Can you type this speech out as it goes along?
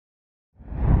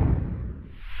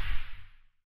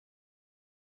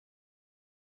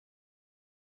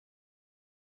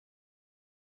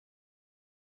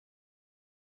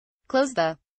Close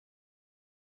the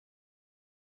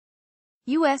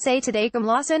USA Today.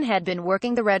 Lawson had been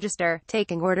working the register,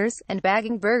 taking orders, and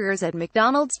bagging burgers at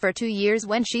McDonald's for 2 years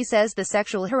when she says the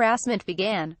sexual harassment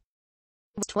began.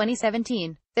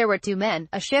 2017. There were 2 men,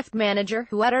 a shift manager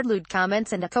who uttered lewd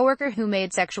comments and a coworker who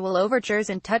made sexual overtures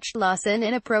and touched Lawson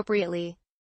inappropriately.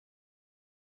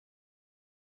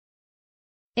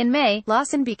 In May,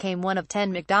 Lawson became one of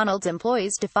 10 McDonald's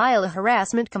employees to file a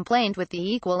harassment complaint with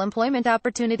the Equal Employment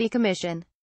Opportunity Commission.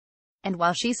 And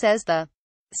while she says the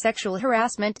sexual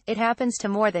harassment, it happens to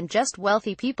more than just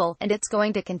wealthy people, and it's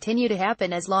going to continue to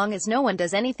happen as long as no one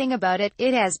does anything about it.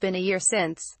 It has been a year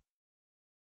since.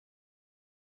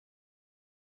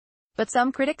 But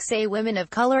some critics say women of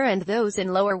color and those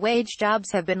in lower-wage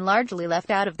jobs have been largely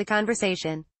left out of the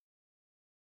conversation.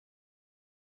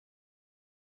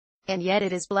 And yet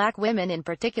it is black women in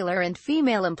particular and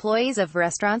female employees of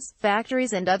restaurants,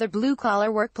 factories and other blue-collar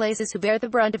workplaces who bear the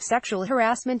brunt of sexual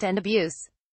harassment and abuse.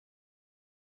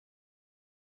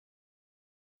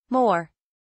 More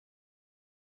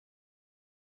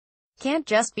can't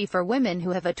just be for women who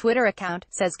have a Twitter account,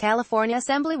 says California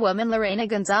Assemblywoman Lorena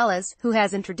Gonzalez, who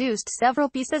has introduced several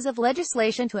pieces of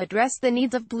legislation to address the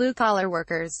needs of blue-collar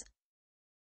workers.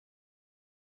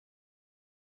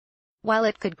 While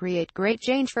it could create great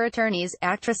change for attorneys,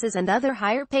 actresses and other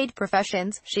higher-paid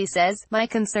professions, she says, my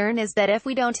concern is that if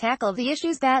we don't tackle the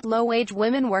issues that low-wage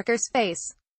women workers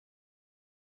face,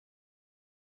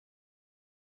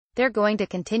 they're going to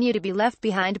continue to be left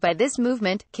behind by this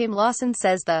movement. Kim Lawson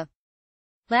says the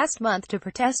last month to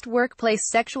protest workplace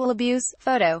sexual abuse.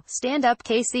 Photo, stand-up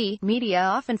KC, media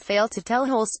often fail to tell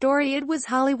whole story. It was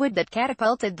Hollywood that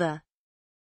catapulted the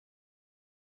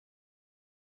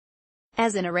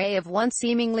as an array of once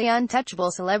seemingly untouchable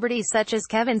celebrities such as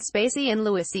Kevin Spacey and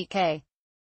Louis C.K.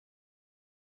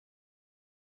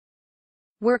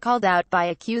 were called out by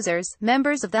accusers.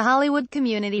 Members of the Hollywood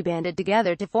community banded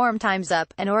together to form Time's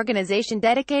Up, an organization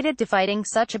dedicated to fighting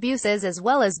such abuses as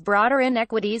well as broader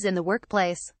inequities in the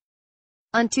workplace.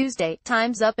 On Tuesday,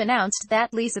 Time's Up announced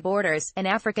that Lisa Borders, an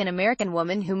African-American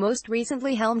woman who most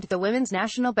recently helmed the Women's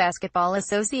National Basketball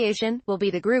Association, will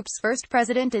be the group's first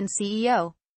president and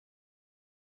CEO.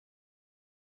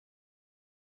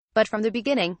 But from the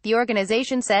beginning, the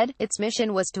organization said, its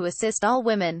mission was to assist all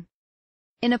women.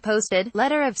 In a posted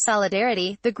letter of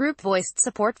solidarity, the group voiced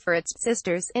support for its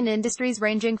sisters in industries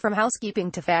ranging from housekeeping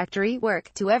to factory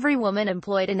work, to every woman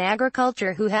employed in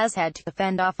agriculture who has had to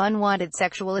fend off unwanted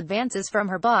sexual advances from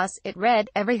her boss. It read,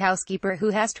 every housekeeper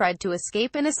who has tried to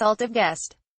escape an assaultive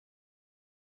guest.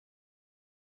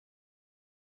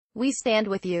 We stand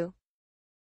with you.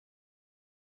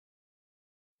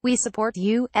 We support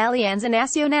you. Alianza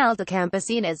Nacional de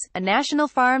Campesinas, a national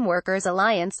farm workers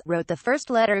alliance, wrote the first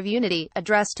letter of unity,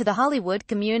 addressed to the Hollywood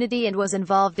community and was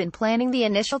involved in planning the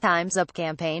initial Time's Up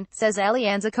campaign, says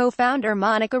Alianza co-founder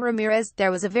Monica Ramirez. There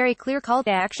was a very clear call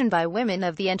to action by women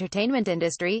of the entertainment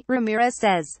industry, Ramirez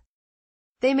says.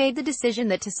 They made the decision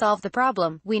that to solve the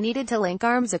problem, we needed to link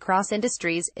arms across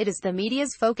industries. It is the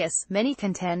media's focus, many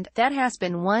contend, that has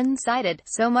been one-sided.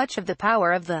 So much of the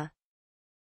power of the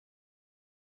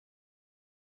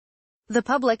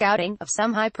public outing of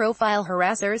some high-profile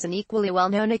harassers and equally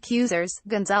well-known accusers,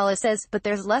 Gonzalez says, but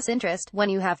there's less interest when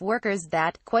you have workers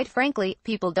that, quite frankly,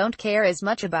 people don't care as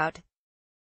much about.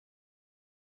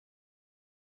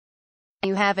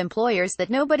 You have employers that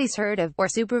nobody's heard of, or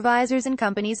supervisors in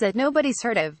companies that nobody's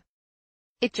heard of.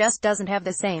 It just doesn't have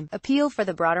the same appeal for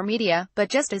the broader media. But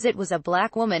just as it was a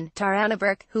black woman, Tarana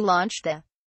Burke, who launched the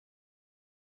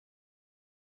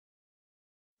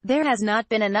there has not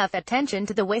been enough attention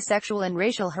to the way sexual and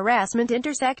racial harassment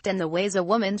intersect and the ways a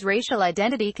woman's racial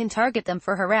identity can target them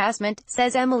for harassment,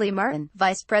 says Emily Martin,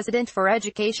 Vice President for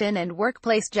Education and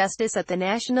Workplace Justice at the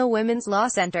National Women's Law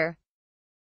Center.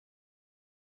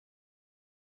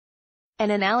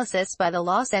 An analysis by the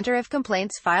Law Center of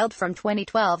complaints filed from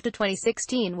 2012 to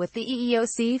 2016 with the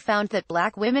EEOC found that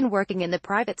black women working in the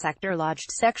private sector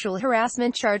lodged sexual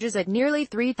harassment charges at nearly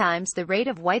 3 times the rate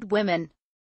of white women.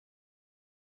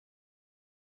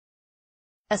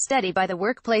 A study by the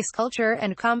workplace culture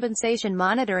and compensation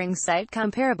monitoring site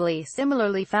Comparably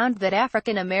similarly found that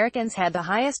African Americans had the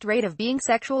highest rate of being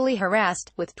sexually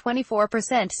harassed, with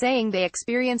 24% saying they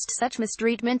experienced such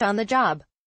mistreatment on the job.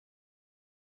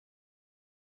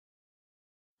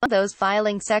 Of those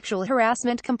filing sexual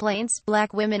harassment complaints,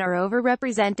 black women are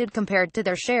overrepresented compared to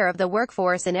their share of the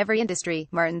workforce in every industry,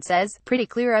 Martin says. Pretty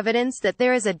clear evidence that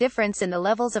there is a difference in the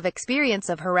levels of experience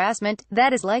of harassment.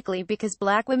 That is likely because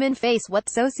black women face what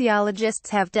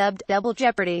sociologists have dubbed double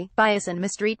jeopardy, bias and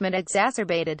mistreatment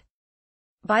exacerbated.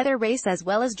 by their race as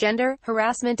well as gender.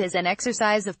 Harassment is an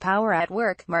exercise of power at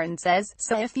work, Martin says,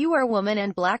 so if you are a woman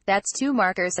and black, that's two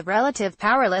markers of relative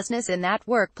powerlessness in that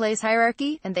workplace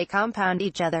hierarchy, and they compound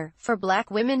each other. For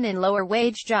black women in lower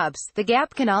wage jobs, the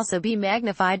gap can also be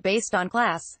magnified based on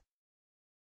class.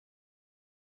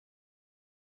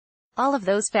 All of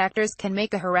those factors can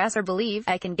make a harasser believe,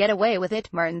 I can get away with it,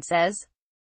 Martin says.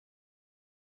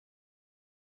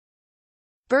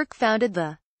 Burke founded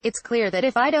the It's clear that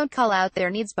if I don't call out their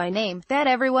needs by name, that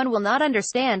everyone will not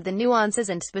understand the nuances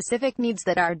and specific needs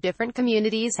that our different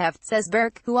communities have, says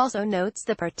Burke, who also notes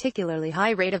the particularly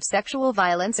high rate of sexual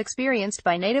violence experienced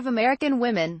by Native American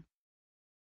women.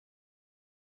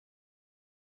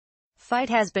 Fight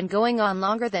has been going on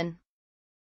longer than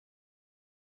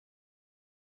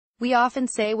we often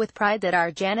say with pride that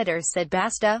our janitors said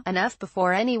basta, enough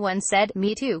before anyone said,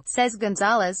 me too, says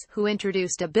Gonzalez, who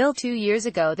introduced a bill 2 years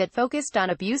ago that focused on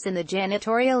abuse in the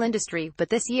janitorial industry, but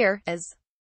this year, as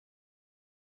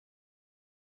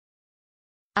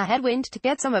a headwind to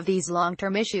get some of these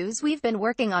long-term issues we've been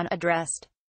working on addressed.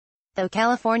 Though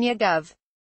California Gov.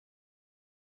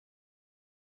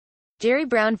 Jerry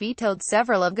Brown vetoed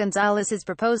several of Gonzalez's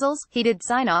proposals, he did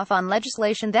sign off on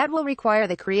legislation that will require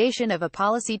the creation of a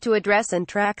policy to address and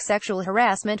track sexual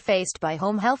harassment faced by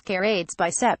home health care aides by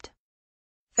Sept.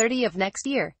 30 of next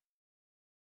year.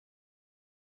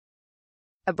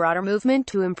 A broader movement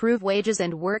to improve wages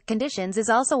and work conditions is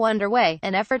also underway,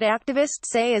 an effort activists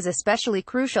say is especially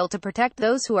crucial to protect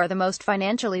those who are the most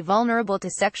financially vulnerable to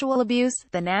sexual abuse.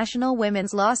 The National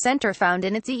Women's Law Center found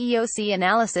in its EEOC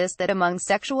analysis that among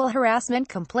sexual harassment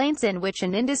complaints in which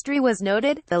an industry was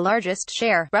noted, the largest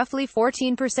share, roughly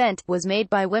 14%, was made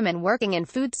by women working in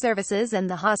food services and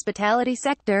the hospitality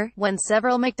sector. When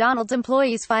several McDonald's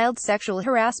employees filed sexual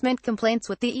harassment complaints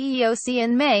with the EEOC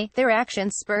in May, their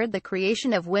actions spurred the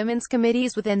creation of women's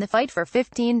committees within the Fight for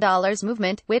 $15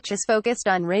 movement, which is focused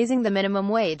on raising the minimum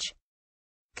wage.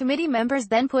 Committee members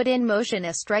then put in motion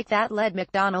a strike that led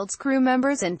McDonald's crew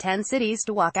members in 10 cities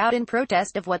to walk out in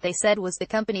protest of what they said was the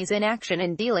company's inaction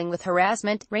in dealing with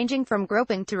harassment, ranging from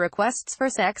groping to requests for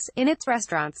sex, in its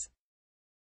restaurants.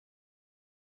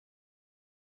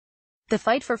 The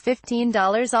Fight for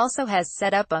 $15 also has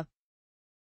set up a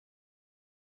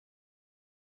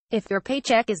If your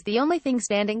paycheck is the only thing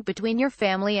standing between your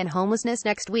family and homelessness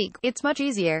next week, it's much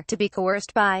easier to be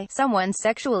coerced by someone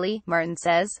sexually, Martin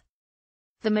says.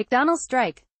 The McDonald's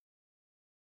strike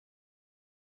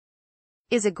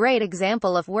is a great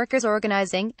example of workers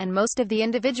organizing, and most of the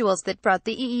individuals that brought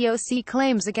the EEOC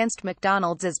claims against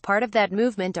McDonald's as part of that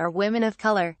movement are women of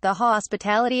color. The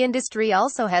hospitality industry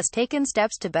also has taken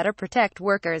steps to better protect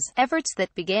workers, efforts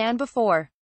that began before.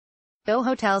 Though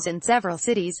hotels in several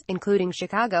cities, including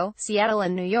Chicago, Seattle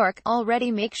and New York,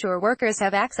 already make sure workers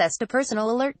have access to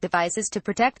personal alert devices to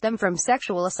protect them from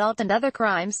sexual assault and other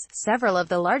crimes, several of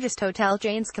the largest hotel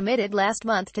chains committed last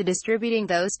month to distributing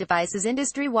those devices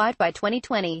industry-wide by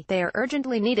 2020. They are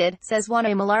urgently needed, says Juana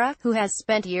Malara, who has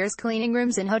spent years cleaning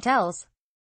rooms in hotels.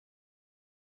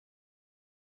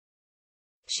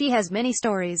 She has many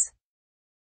stories.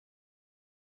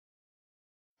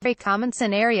 A very common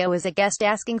scenario is a guest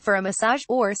asking for a massage,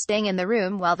 or staying in the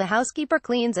room while the housekeeper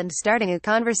cleans and starting a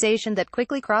conversation that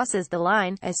quickly crosses the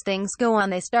line. As things go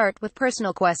on, they start with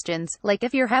personal questions, like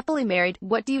if you're happily married,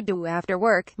 what do you do after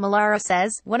work? Malara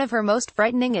says, one of her most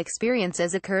frightening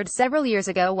experiences occurred several years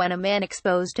ago when a man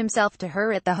exposed himself to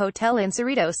her at the hotel in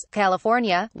Cerritos,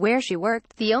 California, where she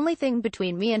worked. The only thing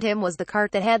between me and him was the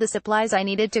cart that had the supplies I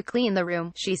needed to clean the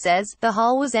room, she says. The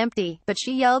hall was empty, but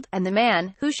she yelled, and the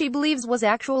man, who she believes was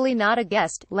actually not a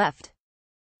guest, left.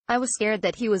 I was scared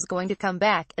that he was going to come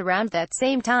back. Around that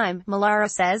same time, Malara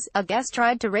says, a guest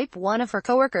tried to rape one of her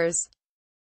coworkers.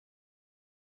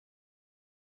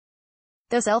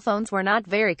 Though cell phones were not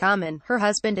very common, her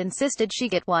husband insisted she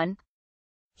get one.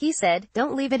 He said,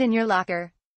 don't leave it in your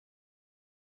locker.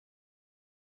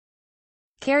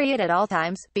 Carry it at all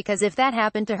times, because if that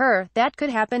happened to her, that could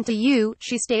happen to you.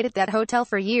 She stayed at that hotel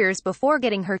for years before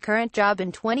getting her current job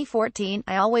in 2014.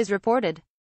 I always reported.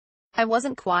 I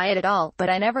wasn't quiet at all, but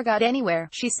I never got anywhere,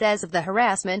 she says of the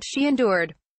harassment she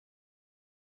endured.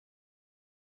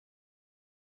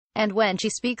 And when she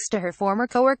speaks to her former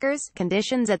coworkers,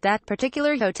 conditions at that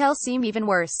particular hotel seem even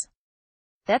worse.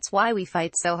 That's why we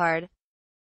fight so hard.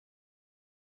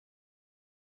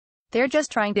 They're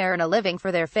just trying to earn a living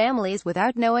for their families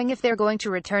without knowing if they're going to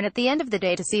return at the end of the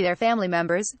day to see their family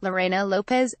members. Lorena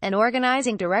Lopez, an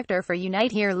organizing director for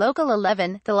Unite Here Local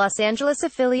 11, the Los Angeles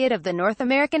affiliate of the North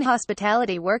American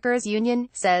Hospitality Workers Union,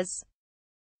 says,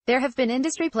 There have been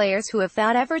industry players who have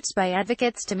found efforts by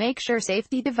advocates to make sure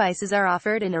safety devices are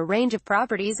offered in a range of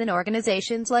properties, and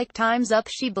organizations like Time's Up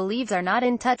she believes are not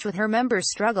in touch with her members'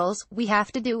 struggles. We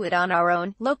have to do it on our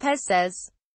own, Lopez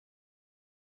says.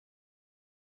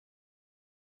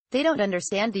 They don't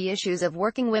understand the issues of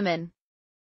working women.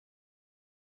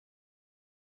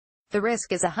 The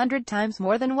risk is 100 times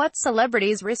more than what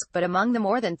celebrities risk, but among the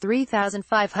more than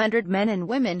 3,500 men and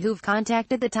women who've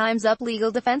contacted the Time's Up Legal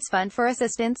Defense Fund for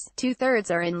assistance, 2/3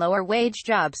 are in lower-wage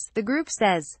jobs, the group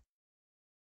says.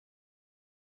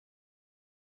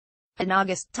 In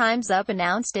August, Time's Up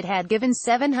announced it had given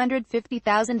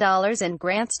 $750,000 in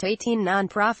grants to 18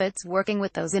 nonprofits working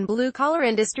with those in blue-collar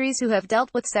industries who have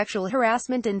dealt with sexual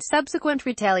harassment and subsequent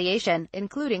retaliation,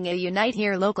 including a Unite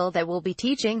Here local that will be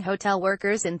teaching hotel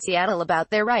workers in Seattle about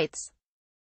their rights.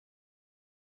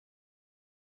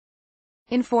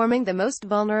 Informing the most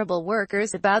vulnerable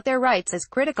workers about their rights is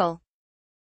critical.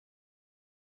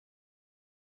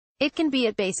 It can be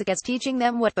as basic as teaching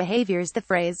them what behaviors the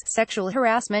phrase sexual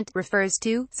harassment refers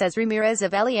to, says Ramirez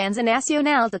of Alianza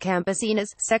Nacional de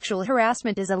Campesinas. Sexual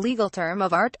harassment is a legal term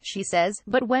of art, she says,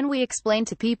 but when we explain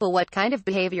to people what kind of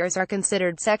behaviors are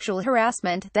considered sexual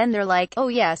harassment, then they're like, oh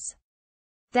yes,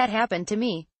 that happened to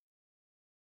me.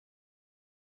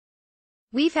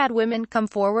 We've had women come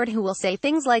forward who will say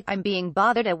things like, I'm being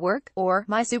bothered at work, or,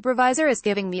 my supervisor is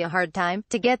giving me a hard time.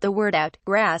 To get the word out,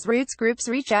 grassroots groups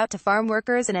reach out to farm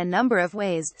workers in a number of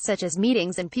ways, such as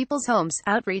meetings in people's homes,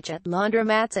 outreach at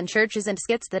laundromats and churches, and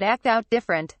skits that act out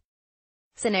different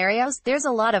scenarios. There's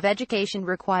a lot of education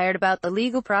required about the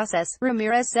legal process,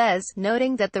 Ramirez says,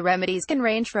 noting that the remedies can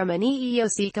range from an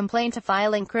EEOC complaint to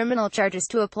filing criminal charges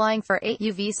to applying for a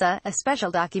U visa, a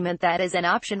special document that is an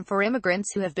option for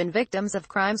immigrants who have been victims of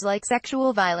crimes like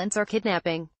sexual violence or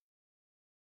kidnapping.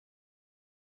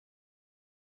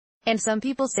 And some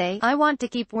people say, I want to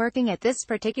keep working at this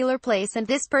particular place and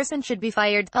this person should be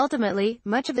fired. Ultimately,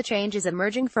 much of the change is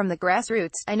emerging from the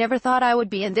grassroots. I never thought I would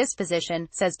be in this position,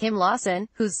 says Kim Lawson,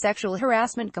 whose sexual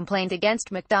harassment complaint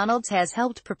against McDonald's has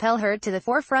helped propel her to the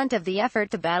forefront of the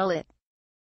effort to battle it.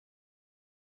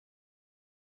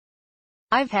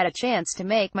 I've had a chance to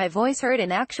make my voice heard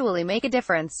and actually make a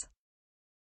difference.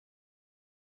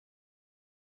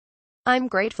 I'm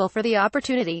grateful for the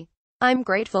opportunity. I'm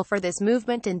grateful for this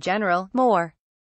movement in general. More